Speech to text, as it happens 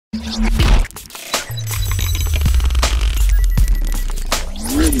Guys,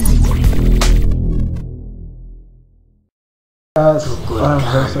 I'm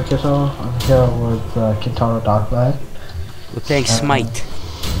Versa Kittle. I'm here with Kintaro Darklight. We're playing Smite.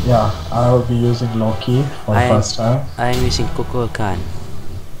 Yeah, I will be using Loki for the first time. I am using Kukulkan.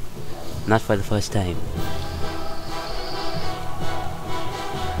 Not for the first time.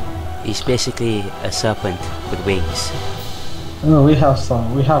 He's basically a serpent with wings. Oh, we have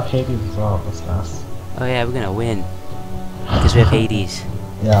some. We have Hades as well. That's nice. Oh yeah, we're gonna win. Because we have Hades.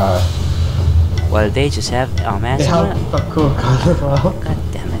 Yeah. Well, they just have... Oh man, they someone... have Kukulkan as well. God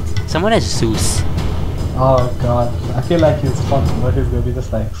damn it. Someone has Zeus. Oh god. I feel like he's fun, but he's gonna be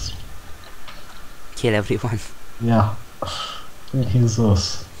just like... Kill everyone. Yeah. I mean, he's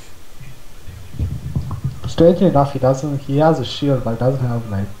Zeus. Strangely enough, he has a shield, but doesn't have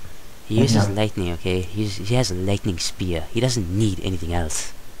like... He uses lightning, okay? He has a lightning spear. He doesn't need anything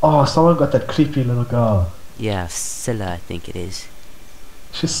else. Oh, someone got that creepy little girl. Yeah, Scylla, I think it is.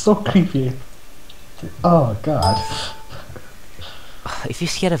 She's so creepy. Oh god. If you're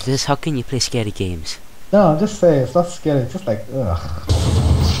scared of this, how can you play scary games? No, I'm just saying, it's not scary, it's just like, ugh.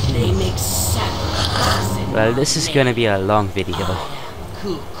 They make sacrifices. Well, this is gonna be a long video.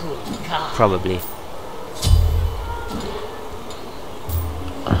 Probably.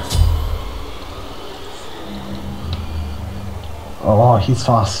 Oh wow, he's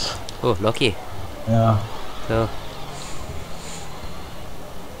fast. Oh, Loki. Yeah. So.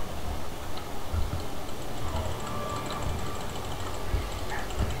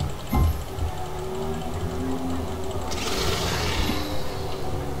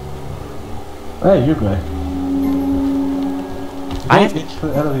 Hey, you good. I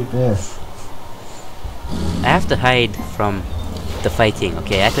have to hide from the fighting,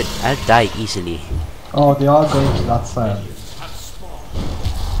 okay? I'll die easily. Oh, they are going to that side.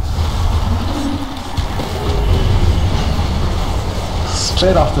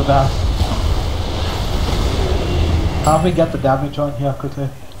 Straight after that. Can we get the damage on here quickly?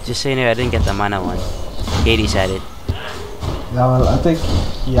 Just so you know, I didn't get the mana one. Hades had it. Yeah, well, I think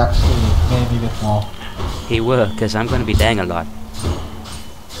he actually may need it more. He will, because I'm going to be dying a lot.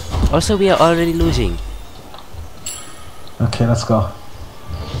 Also, we are already losing. Okay, let's go.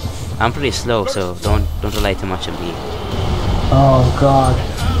 I'm pretty slow, so don't rely too much on me. Oh god.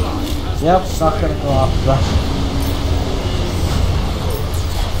 Yep, not gonna go after that.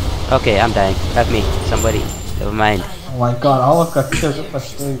 Okay, I'm dying. Help me, somebody. Never mind. Oh my god, I almost got killed just by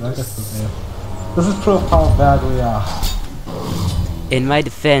staying right next to me. This is proof how bad we are. In my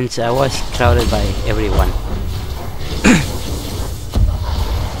defense, I was crowded by everyone.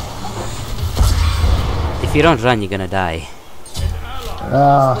 If you don't run, you're gonna die.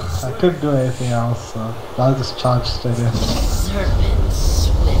 I couldn't do anything else, so I'll just charge straight in.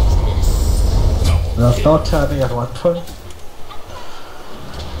 There's no turning at one point.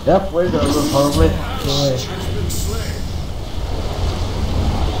 Yep, we're gonna go probably.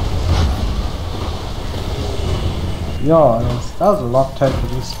 Yo, that was a long time to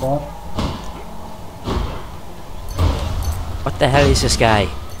respawn. What the hell is this guy?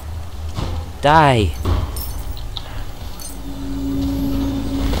 Die!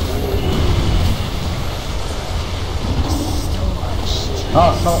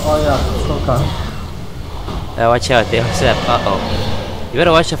 Oh yeah, Kukulkan. Watch out, they also have... Uh-oh. You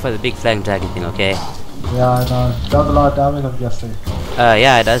better watch out for the big flying dragon thing, okay? Yeah, I know. Does a lot of damage, I'm guessing.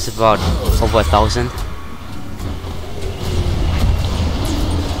 Yeah, it does about over 1,000.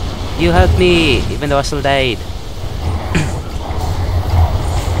 You helped me, even though I still died.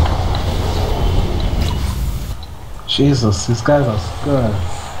 Jesus, these guys are good.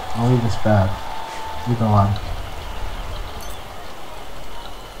 Or even bad. Either one.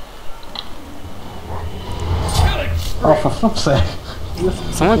 Oh, for flip's sake.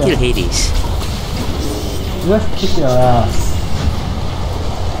 Someone kill Hades. Just kick your ass.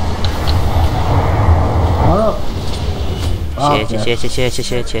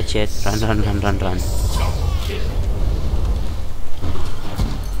 Shit. Run.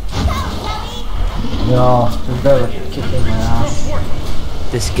 Yo, this guy was kicking my ass.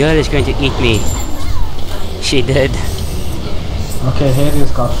 This girl is going to eat me. She did. Okay,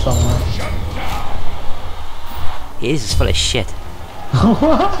 Hades got somewhere. Hades is full of shit.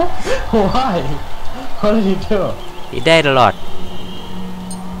 What? Why? What did he do? He died a lot.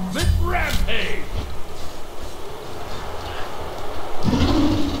 Rampage.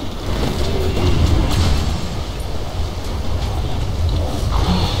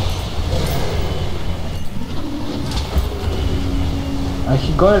 I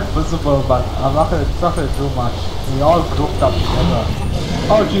can go invisible, but it's not gonna do much. We all grouped up together.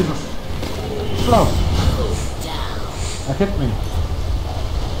 Oh Jesus! Slow! That hit me.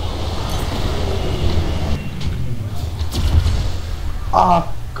 Oh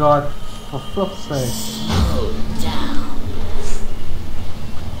God! For flip's sake! Slow down.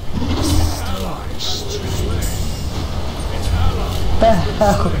 The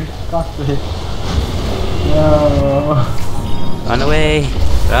hell? Got me. No. Run away!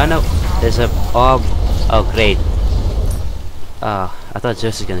 Run up! There's a orb. Oh great. Ah, I thought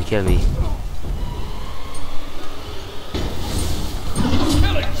Zeus was gonna kill me.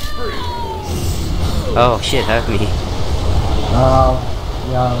 Oh shit, help me.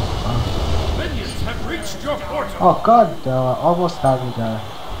 Yeah. Oh God, almost had me there.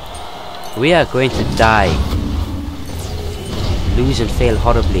 We are going to die. Lose and fail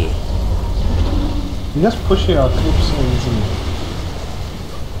horribly. You just push your troops so easily.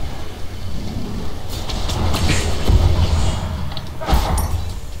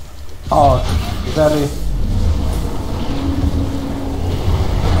 Oh, very.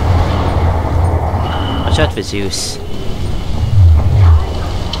 Watch out for Zeus.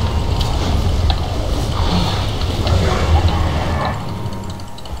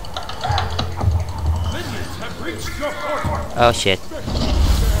 Oh shit.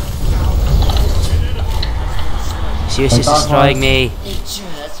 Zeus is destroying me. Nature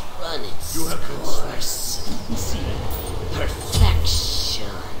has run its course.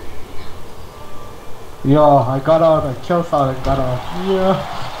 Perfection. Yo, I got out, I killed out and got out. Yeah.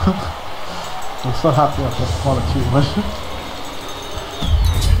 I'm so happy with this small achievement.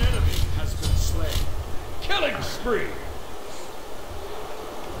 An enemy has been slain. Killing spree.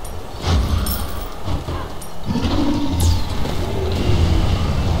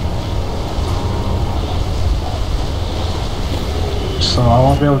 So I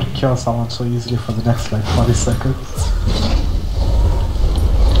won't be able to kill someone so easily for the next like 40 seconds.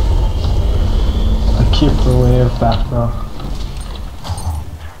 I keep the wave back though.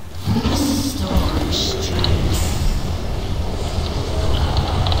 Storm strikes.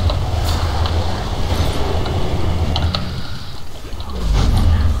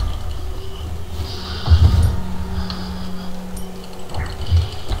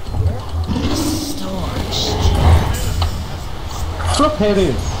 Storm strikes. Flip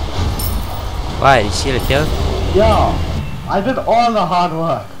Hades! Why? Did you steal a kill? Yeah! I did all the hard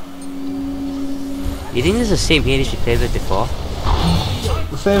work. You think this is the same Hades we played with before?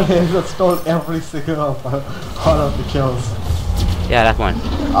 The same Hades that stole every single one of the kills. Yeah, that one.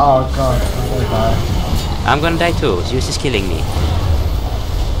 Oh God, I'm gonna die. I'm gonna die too. Zeus is killing me.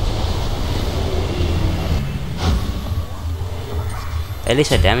 At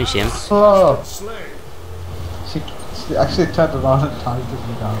least I damaged him. Slow! Slain. She actually turned around and targeted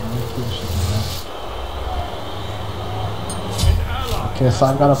me down. I think she did that. An ally. Okay, so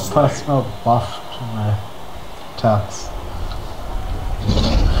I'm gonna personal buff to my attacks.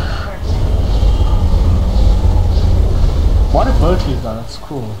 What ability is that? That's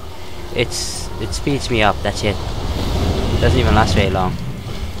cool. It speeds me up. That's it. Doesn't even last very long.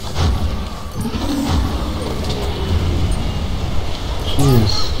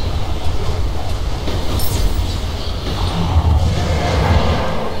 Jeez.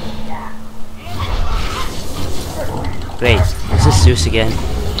 Great. This is Zeus again.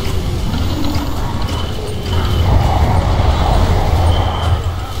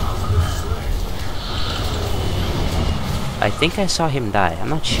 I think I saw him die. I'm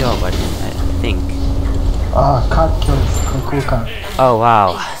not sure, but I think. Ah, can't kill Kukulkan. Oh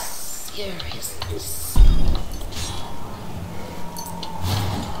wow. Seriousness.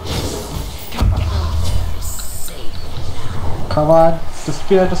 Safe. Come on,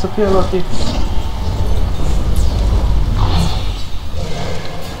 disappear, disappear, Loki.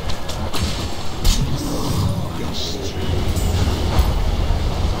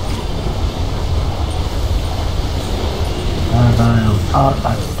 And I am out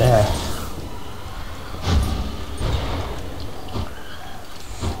and there.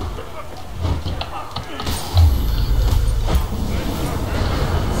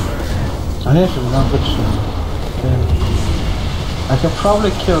 I need to remember I can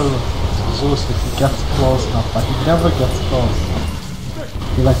probably kill Zeus if he gets close enough, but he never gets close.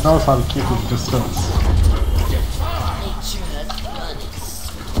 He like knows how to keep his distance. Nature has run its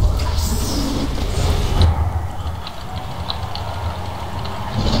course.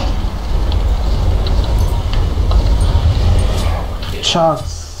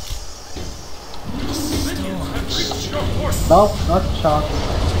 Chance. Nope, not chance.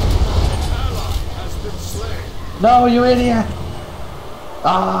 No, you idiot!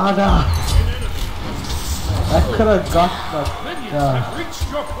 Ah, no! I could have got that. Yeah.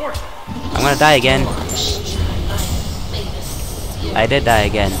 Reached your portal. I'm gonna die again. I did die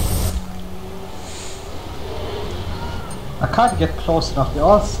again. I can't get close enough. They're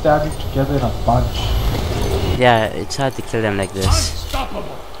all standing together in a bunch. Yeah, it's hard to kill them like this.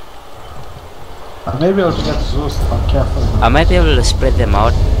 Unstoppable. I may be able to get Zeus if I'm careful enough. I might be able to spread them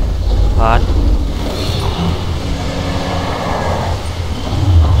out apart.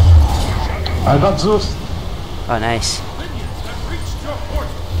 I got Zeus. Oh, nice. Minions have reached your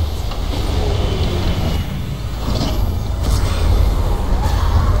portal.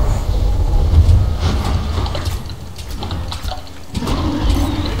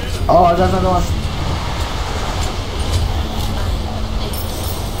 Oh, I got another one.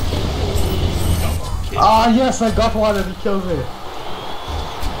 Ah, yes, I got one and he killed me.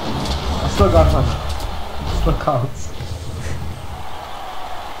 I still got one. Still counts.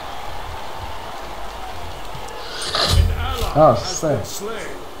 An ally Oh, has sick. been slain.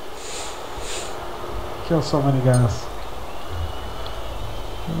 Killed so many guys.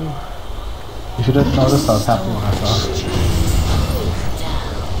 If you didn't notice, I was happy with myself.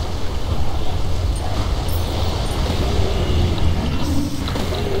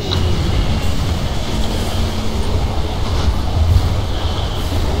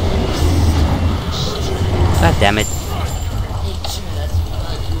 God damn it.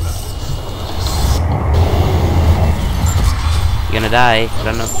 You're gonna die. I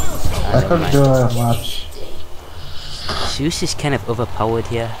don't know. I couldn't do it much. Zeus is kind of overpowered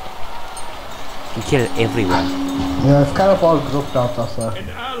here. He can kill everyone. Yeah, it's kind of all grouped out, that's why. An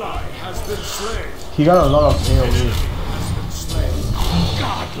ally has been slain. He got a lot of AoE. Has been slain.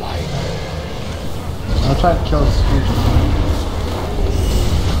 Godlike. I'll try and kill Scrooge.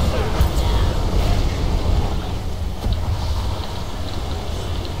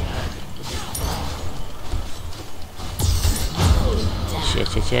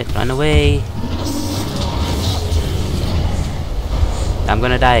 Shit, run away. I'm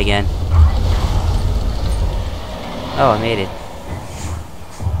gonna die again. Oh, I made it.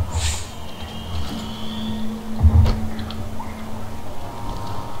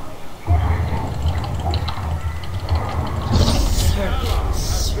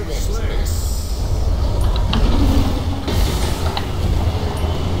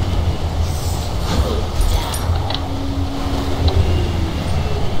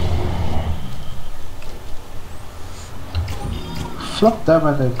 Flip them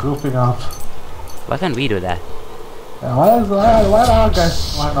and they're grouping up. Why can't we do that? Yeah, why are our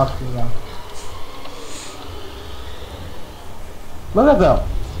guys why not doing that? Look at them.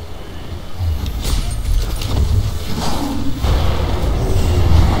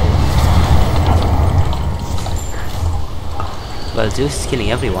 Well, Zeus is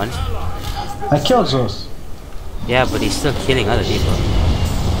killing everyone. I killed Zeus. Yeah, but he's still killing other people.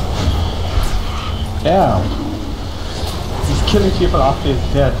 Yeah. He's killing people after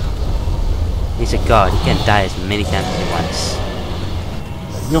he's dead. He's a god. He can die as many times as he wants.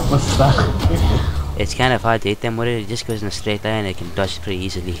 You must die. It's kind of hard to hit them with it. It just goes in a straight line and it can dodge pretty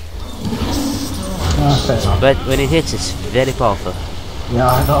easily. Yeah, fair enough. But when it hits, it's very powerful. Yeah,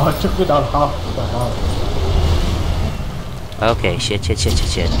 I know. It took me down half the health. Okay, shit. This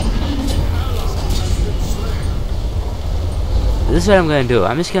is what I'm gonna do.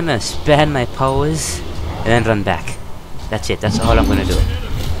 I'm just gonna spam my powers and then run back. That's it. That's all I'm gonna do.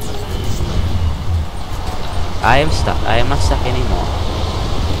 I am stuck. I am not stuck anymore.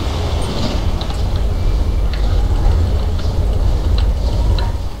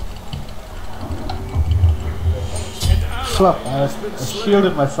 Flip, I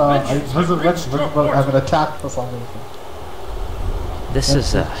shielded myself. I wasn't visible. I've been attacked for some reason. This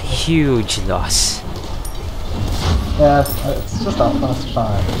is a huge loss. Yeah, it's just our first try.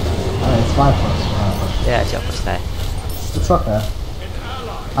 I mean, it's my first try, but Yeah, it's your first time. it's okay.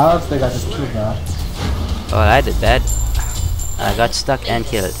 I don't think I did too bad. Oh, I did that. I got stuck and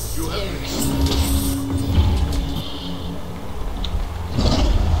killed.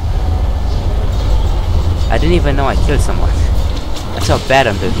 I didn't even know I killed someone. That's how bad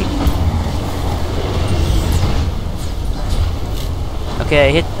I'm doing.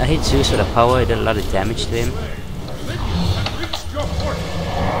 Okay, I hit Zeus with a power. I did a lot of damage to him.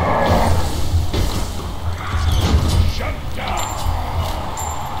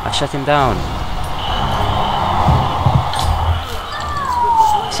 I shut him down.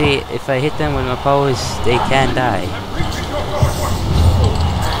 See, if I hit them with my powers, they can die.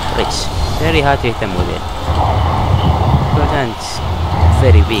 But it's very hard to hit them with it. Kukulkan's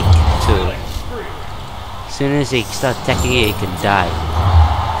very weak too. As soon as they start attacking it, it can die.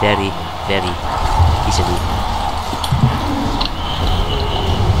 Very easily.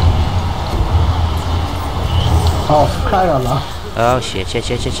 Oh, crying out loud. Oh shit, shit,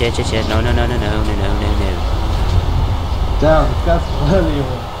 shit, shit, shit, shit, shit. No, no, no, no, no, no, no, no, no. Damn, that's really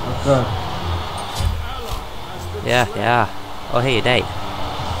good. Yeah, yeah. Oh, hey, you died.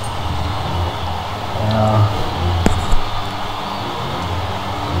 Yeah.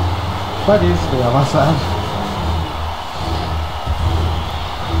 Quite easily, I must add.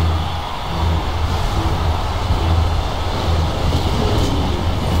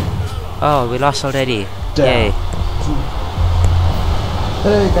 Oh, we lost already. Damn. Yay.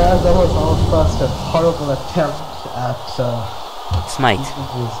 Hey guys, that was our first horrible attempt at Smite.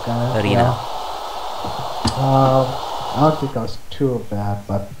 these guys. Arena. Yeah. I don't think I was too bad,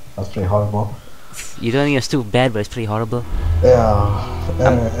 but that was pretty horrible. You don't think it's too bad, but it's pretty horrible. Yeah.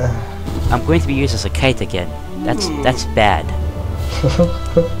 I'm going to be used as a kite again. That's bad.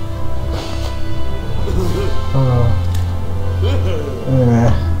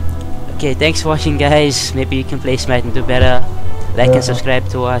 Okay, thanks for watching, guys. Maybe you can play Smite and do better. Like and subscribe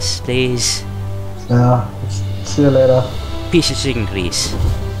to us, please. Yeah. See you later. Peace and chicken grease.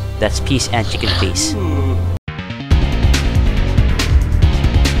 That's peace and chicken grease.